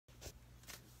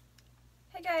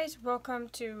Hi guys, welcome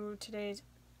to today's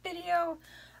video.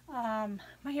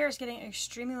 My hair is getting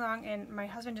extremely long and my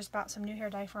husband just bought some new hair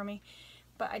dye for me,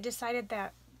 but I decided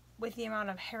that with the amount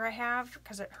of hair I have,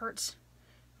 because it hurts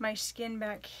my skin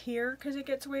back here because it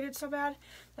gets weighted so bad,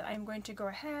 that I'm going to go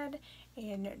ahead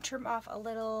and trim off a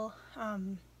little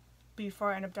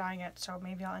before I end up dyeing it. So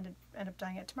maybe I'll end up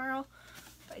dyeing it tomorrow,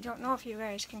 but I don't know if you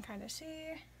guys can kind of see.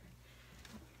 I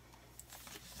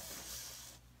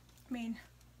mean,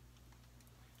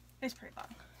 it's pretty long.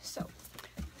 So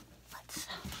let's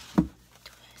do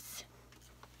this.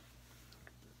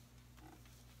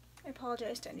 I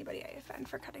apologize to anybody I offend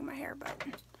for cutting my hair, but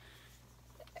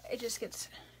it just gets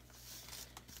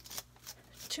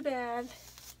too bad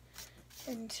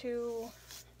and too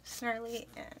snarly,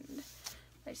 and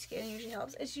my skin usually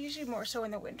helps. It's usually more so in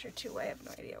the winter too. I have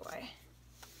no idea why.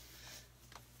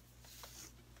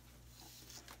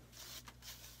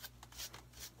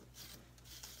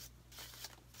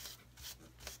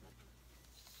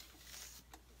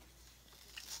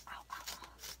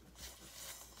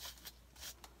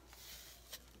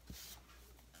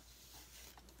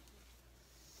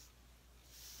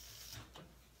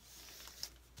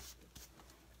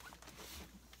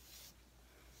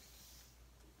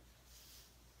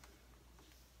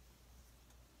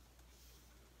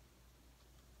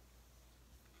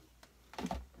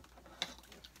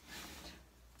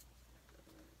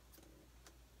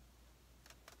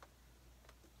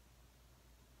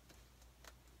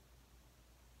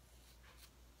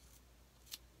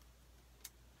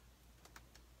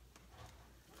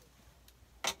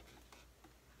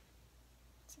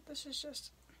 This is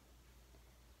just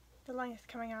the length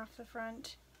coming off the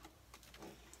front.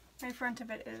 My front of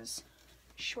it is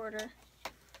shorter.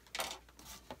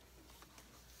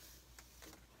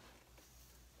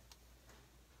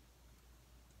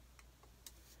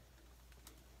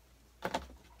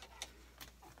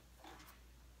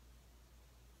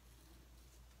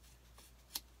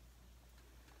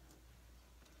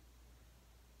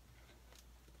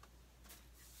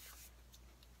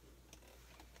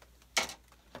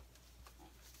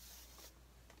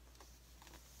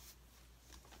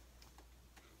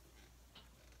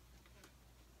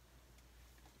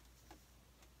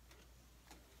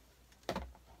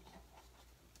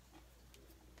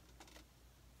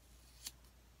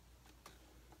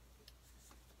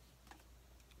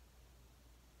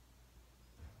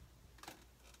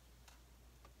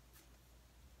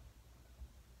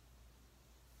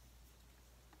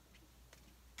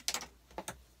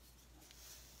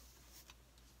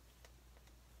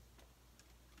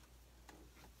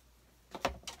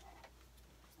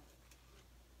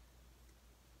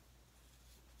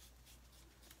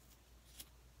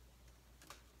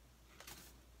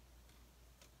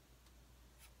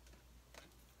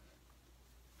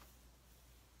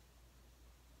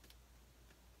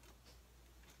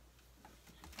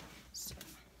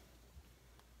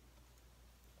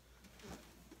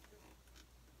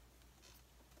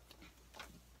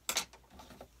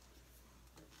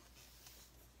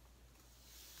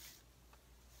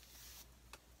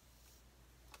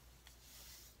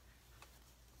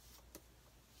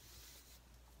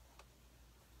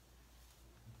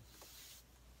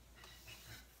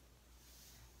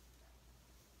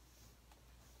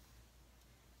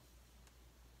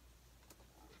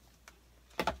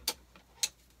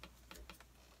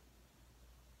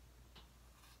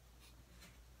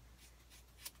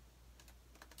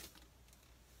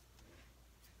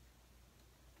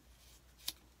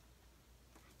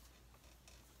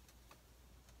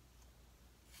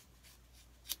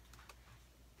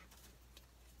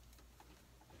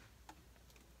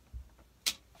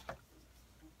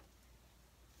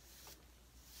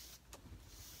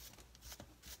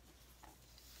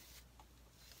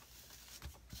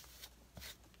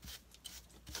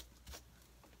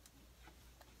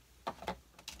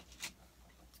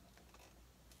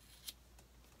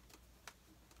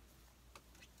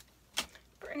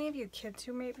 For any of you kids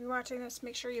who may be watching this,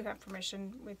 make sure you have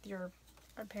permission with your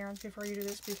parents before you do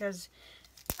this, because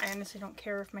I honestly don't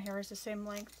care if my hair is the same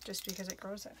length just because it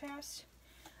grows that fast.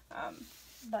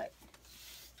 But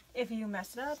if you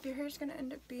mess it up, your hair is going to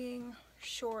end up being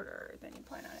shorter than you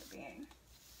plan on it being.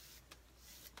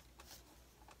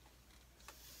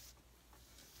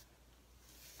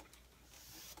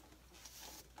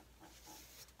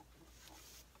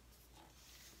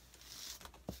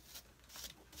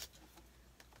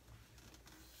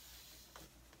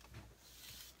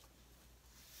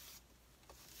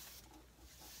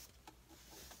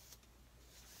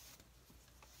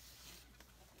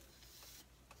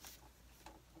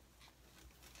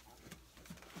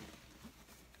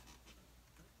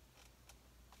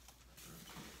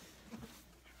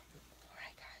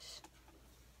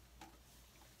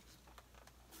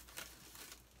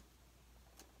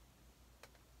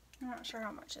 not sure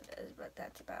how much it is, but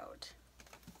that's about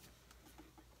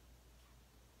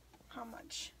how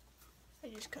much I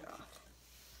just cut off.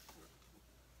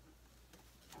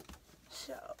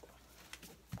 So,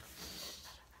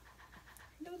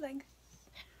 no length.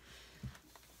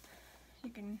 You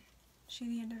can see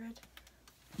the end of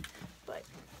it. But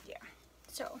yeah,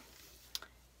 so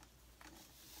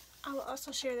I will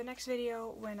also share the next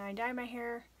video when I dye my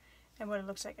hair and what it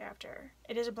looks like after.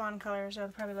 It is a blonde color, so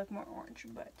it'll probably look more orange,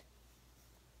 but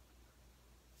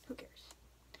who cares?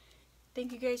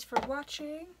 Thank you guys for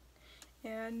watching,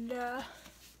 and I'll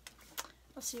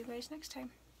see you guys next time.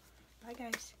 Bye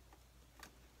guys.